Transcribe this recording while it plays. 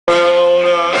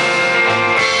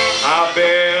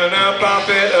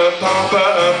puppet, a pauper,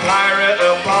 a pirate,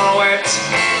 a poet.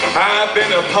 I've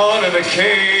been a pawn and a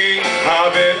king.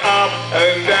 I've been up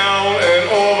and down and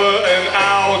over and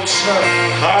out.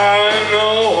 I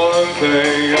know one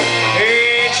thing.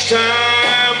 Each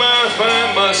time I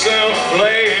find myself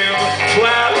laying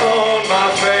flat on my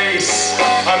face,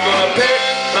 I'm gonna pick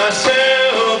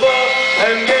myself up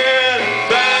and get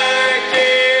back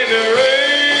in the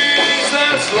race.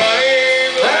 That's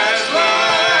life, that's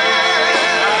life.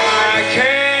 I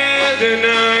can't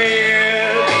deny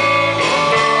it.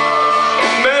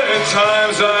 Many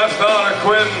times I've thought of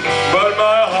quitting, but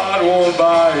my heart won't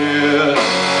buy it.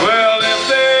 Well, if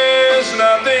there's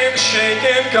nothing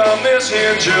shaking come this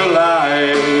here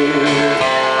July,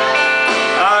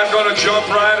 I'm gonna jump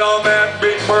right on that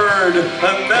big bird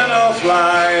and then I'll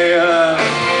fly.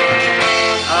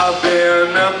 I've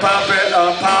been a puppet,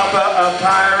 a pauper, a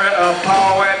pirate, a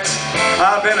poet.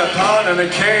 I've been a pawn and a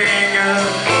king.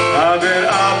 I've been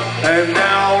up and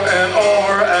down and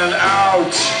over and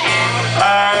out.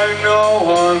 I know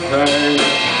one thing.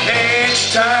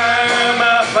 Each time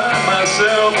I find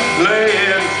myself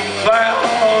laying flat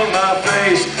on my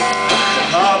face,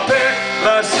 I'll pick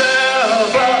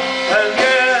myself up and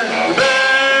get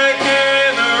back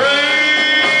in the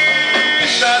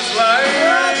race. That's life.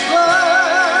 That's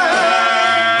life.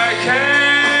 I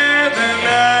can't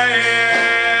deny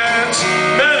it.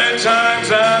 Many times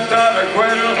I've thought of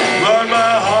quitting, but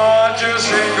my heart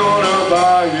just ain't gonna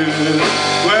buy it.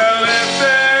 Well, if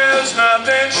there's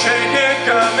nothing shaking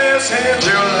come this here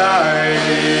July,